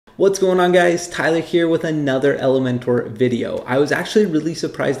What's going on, guys? Tyler here with another Elementor video. I was actually really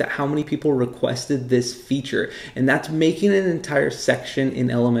surprised at how many people requested this feature, and that's making an entire section in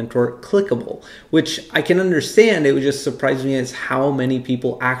Elementor clickable, which I can understand. It would just surprise me as how many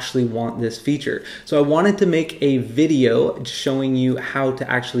people actually want this feature. So I wanted to make a video showing you how to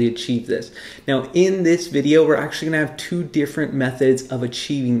actually achieve this. Now, in this video, we're actually gonna have two different methods of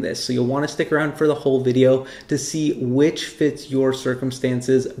achieving this. So you'll wanna stick around for the whole video to see which fits your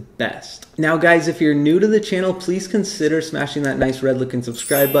circumstances best. Now guys, if you're new to the channel, please consider smashing that nice red looking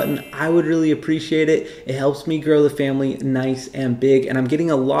subscribe button. I would really appreciate it. It helps me grow the family nice and big, and I'm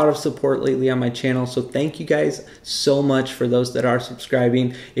getting a lot of support lately on my channel, so thank you guys so much for those that are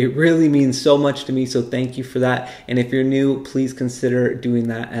subscribing. It really means so much to me, so thank you for that. And if you're new, please consider doing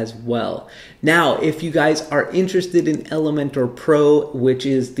that as well. Now, if you guys are interested in Elementor Pro, which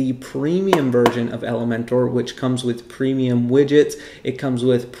is the premium version of Elementor, which comes with premium widgets, it comes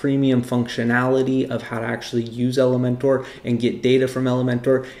with premium functionality of how to actually use Elementor and get data from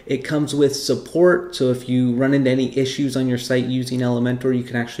Elementor. It comes with support, so if you run into any issues on your site using Elementor, you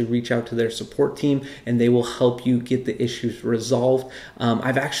can actually reach out to their support team and they will help you get the issues resolved.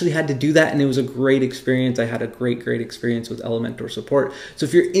 I've actually had to do that and it was a great experience. I had a great experience with Elementor support. So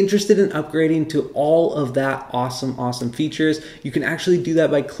if you're interested in upgrading to all of that awesome features, you can actually do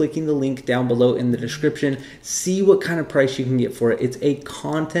that by clicking the link down below in the description. See what kind of price you can get for it. It's a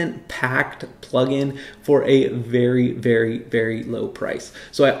content packed plugin for a very low price.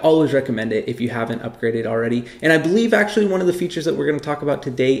 So I always recommend it if you haven't upgraded already. And I believe actually one of the features that we're going to talk about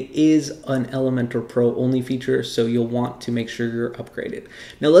today is an Elementor Pro only feature, so you'll want to make sure you're upgraded.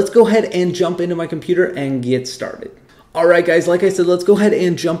 Now let's go ahead and jump into my computer and get started. All right, guys, like I said, let's go ahead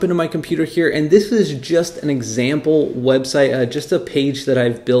and jump into my computer here. And this is just an example website, just a page that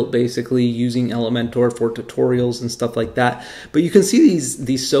I've built basically using Elementor for tutorials and stuff like that. But you can see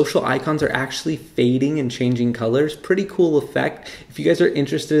these social icons are actually fading and changing colors. Pretty cool effect. If you guys are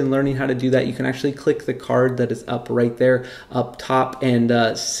interested in learning how to do that, you can actually click the card that is up right there up top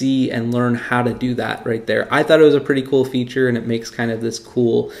and see and learn how to do that right there. I thought it was a pretty cool feature and it makes kind of this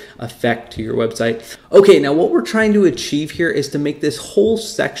cool effect to your website. Okay, now what we're trying to achieve here is to make this whole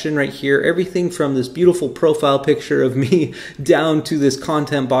section right here, everything from this beautiful profile picture of me down to this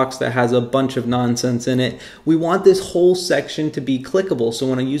content box that has a bunch of nonsense in it. We want this whole section to be clickable, so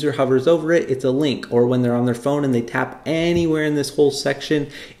when a user hovers over it, it's a link, or when they're on their phone and they tap anywhere in this whole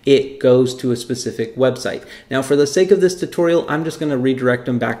section, it goes to a specific website. Now for the sake of this tutorial, I'm just going to redirect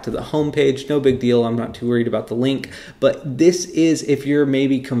them back to the home page. No big deal, I'm not too worried about the link, but this is if you're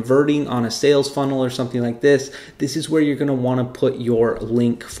maybe converting on a sales funnel or something like this, this is where you're going to want to put your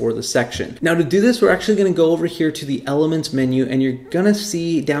link for the section. Now to do this, we're actually going to go over here to the Elements menu, and you're going to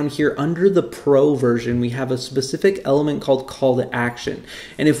see down here under the Pro version, we have a specific element called Call to Action.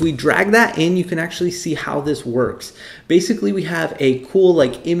 And if we drag that in, you can actually see how this works. Basically, we have a cool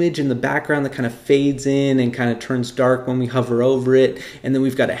like image in the background that kind of fades in and kind of turns dark when we hover over it. And then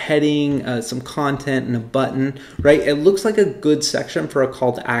we've got a heading, some content, and a button, right? It looks like a good section for a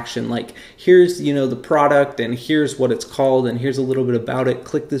call to action. Like here's, you know, the product, and here's what it's called, and here's a little bit about it.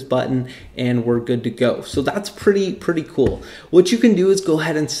 Click this button and we're good to go. So that's pretty cool. What you can do is go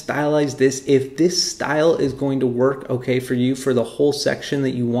ahead and stylize this. If this style is going to work okay for you for the whole section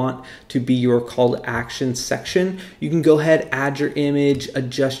that you want to be your call to action section, you can go ahead, add your image,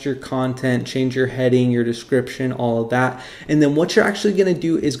 adjust your content, change your heading, your description, all of that. And then what you're actually going to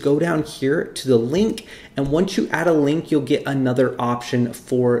do is go down here to the link, and once you add a link, you'll get another option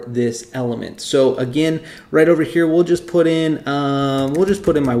for this element. So again, right over here, we'll just put in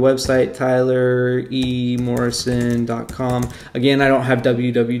my website, tyleremorrison.com. Again, I don't have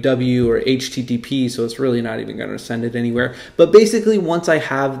www or HTTP, so it's really not even going to send it anywhere. But basically, once I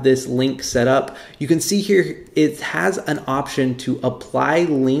have this link set up, you can see here it has an option to apply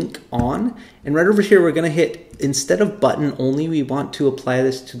link on. And right over here, we're going to hit, instead of button only, we want to apply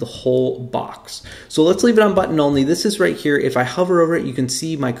this to the whole box. So let's leave it on button only. This is right here. If I hover over it, you can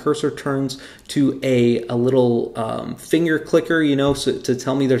see my cursor turns to a little finger clicker, you know, so to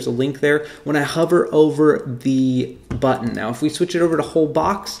tell me there's a link there. When I hover over the button, now if we switch it over to whole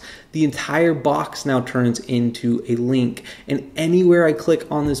box, the entire box now turns into a link, and anywhere I click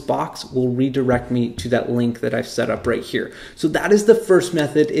on this box will redirect me to that link that I've set up right here. So that is the first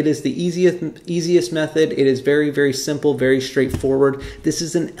method. It is the easiest method. It is very simple, very straightforward. This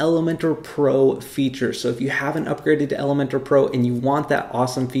is an Elementor Pro feature. So if you haven't upgraded to Elementor Pro and you want that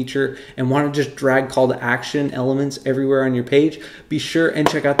awesome feature and want to just drag call to action elements everywhere on your page, be sure and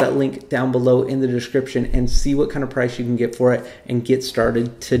check out that link down below in the description and see what kind of price you can get for it and get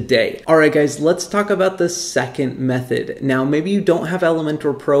started today. Today. All right, guys, let's talk about the second method. Now, maybe you don't have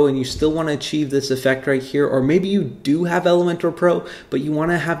Elementor Pro and you still want to achieve this effect right here, or maybe you do have Elementor Pro, but you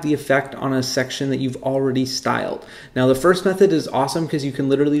want to have the effect on a section that you've already styled. Now, the first method is awesome because you can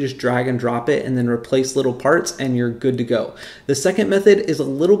literally just drag and drop it and then replace little parts and you're good to go. The second method is a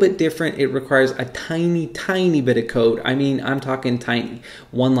little bit different. It requires a tiny bit of code. I mean, I'm talking tiny,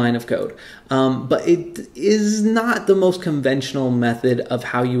 one line of code. But it is not the most conventional method of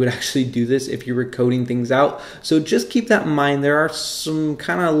how you would actually do this if you were coding things out. So just keep that in mind. There are some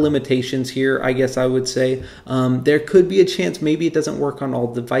kind of limitations here, I guess I would say. There could be a chance maybe it doesn't work on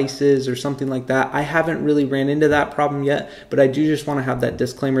all devices or something like that. I haven't really ran into that problem yet, but I do just want to have that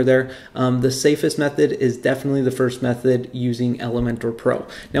disclaimer there. The safest method is definitely the first method using Elementor Pro.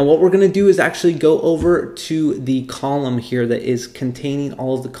 Now what we're going to do is actually go over to the column here that is containing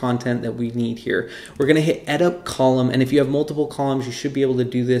all of the content that we need here. We're going to hit edit column, and if you have multiple columns, you should be able to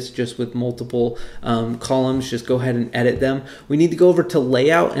do this just with multiple columns. Just go ahead and edit them. We need to go over to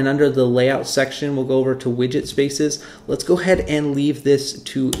layout, and under the layout section, we'll go over to widget spaces. Let's go ahead and leave this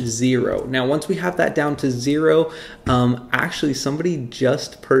to 0. Now, once we have that down to 0, actually somebody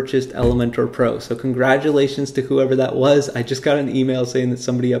just purchased Elementor Pro. So congratulations to whoever that was. I just got an email saying that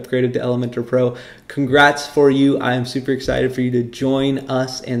somebody upgraded to Elementor Pro. Congrats for you. I am super excited for you to join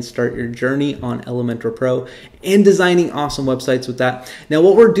us and start your journey on Elementor Pro and designing awesome websites with that. Now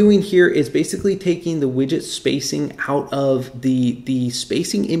what we're doing here is basically taking the widget spacing out of the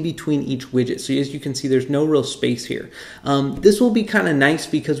spacing in between each widget. So as you can see, there's no real space here. This will be kind of nice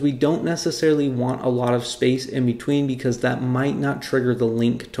because we don't necessarily want a lot of space in between because that might not trigger the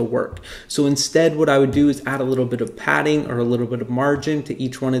link to work. So instead what I would do is add a little bit of padding or a little bit of margin to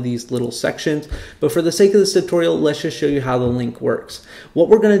each one of these little sections. But for the sake of this tutorial, let's just show you how the link works. What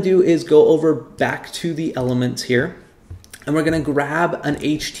we're going to do is go over back to the elements here, and we're going to grab an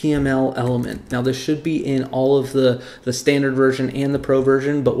HTML element. Now this should be in all of the standard version and the pro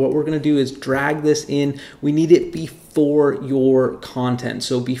version, but what we're going to do is drag this in. We need it before your content,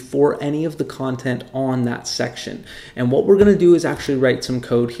 so before any of the content on that section. And what we're going to do is actually write some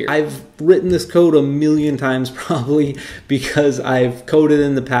code here. I've written this code a million times probably because I've coded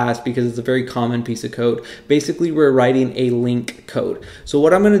in the past, because it's a very common piece of code. Basically, we're writing a link code. So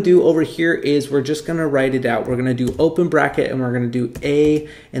what I'm going to do over here is we're just going to write it out. We're going to do open bracket and we're going to do a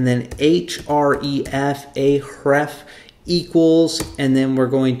and then href equals, and then we're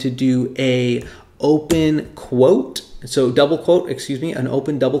going to do a open quote. So double quote, excuse me, an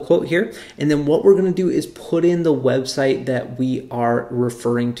open double quote here. And then what we're going to do is put in the website that we are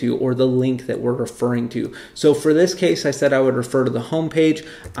referring to, or the link that we're referring to. So for this case, I said I would refer to the home page.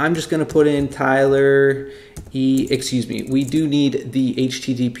 I'm just going to put in Tyler E, excuse me, we do need the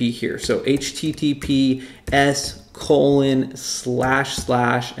HTTP here. So https://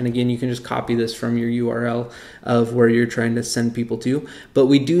 and again, you can just copy this from your URL of where you're trying to send people to, but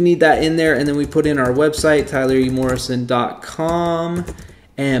we do need that in there. And then we put in our website, tyleremorrison.com,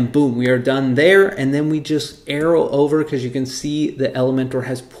 and boom, we are done there. And then we just arrow over because you can see the Elementor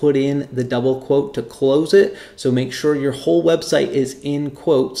has put in the double quote to close it. So make sure your whole website is in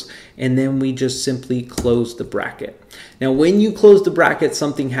quotes, and then we just simply close the bracket. Now, when you close the bracket,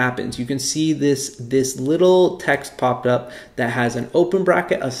 something happens. You can see this little text popped up that has an open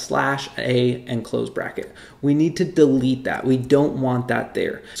bracket, a /a, and close bracket. We need to delete that. We don't want that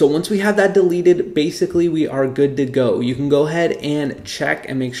there. So once we have that deleted, basically we are good to go. You can go ahead and check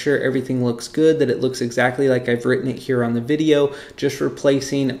and make sure everything looks good, that it looks exactly like I've written it here on the video, just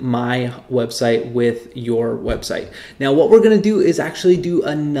replacing my website with your website. Now, what we're going to do is actually do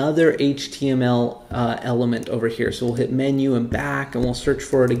another HTML element over here. So we'll hit menu and back, and we'll search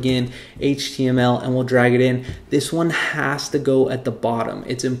for it again, HTML, and we'll drag it in. This one has to go at the bottom.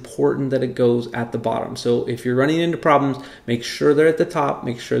 It's important that it goes at the bottom. So if you're running into problems, make sure they're at the top,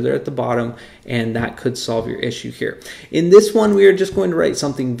 make sure they're at the bottom, and that could solve your issue here. In this one, we are just going to write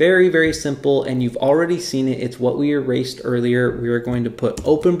something very simple, and you've already seen it. It's what we erased earlier. We are going to put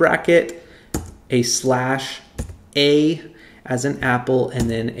open bracket, a /a as an apple,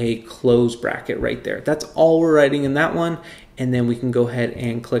 and then a close bracket right there. That's all we're writing in that one. And then we can go ahead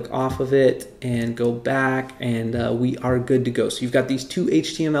and click off of it and go back, and we are good to go. So you've got these two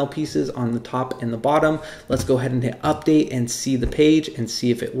HTML pieces on the top and the bottom. Let's go ahead and hit update and see the page and see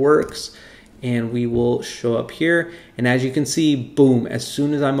if it works. And we will show up here. And as you can see, boom, as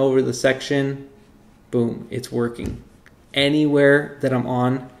soon as I'm over the section, boom, it's working. Anywhere that I'm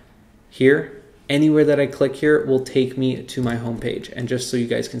on here, anywhere that I click here will take me to my home page. And just so you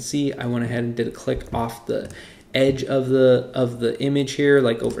guys can see, I went ahead and did a click off the edge of the image here,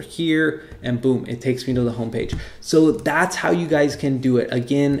 like over here, and boom, it takes me to the home page. So that's how you guys can do it.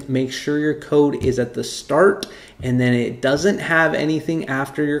 Again, make sure your code is at the start, and then it doesn't have anything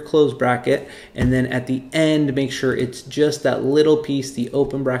after your close bracket, and then at the end make sure it's just that little piece, the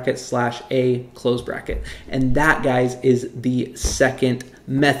open bracket / a close bracket. And that, guys, is the second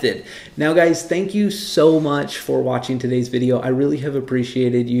method. Now guys, thank you so much for watching today's video. I really have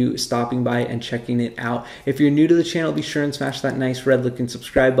appreciated you stopping by and checking it out. If you're new to the channel, be sure and smash that nice red looking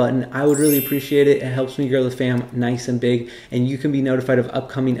subscribe button. I would really appreciate it. It helps me grow the fam nice and big, and you can be notified of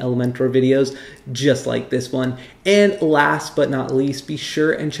upcoming Elementor videos just like this one. And last but not least, be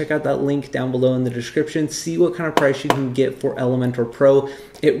sure and check out that link down below in the description. See what kind of price you can get for Elementor Pro.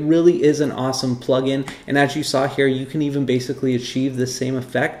 It really is an awesome plugin, and as you saw here, you can even basically achieve the same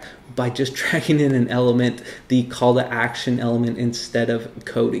effect by just dragging in an element, the call to action element, instead of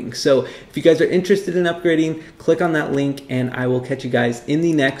coding. So if you guys are interested in upgrading, click on that link, and I will catch you guys in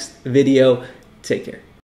the next video. Take care.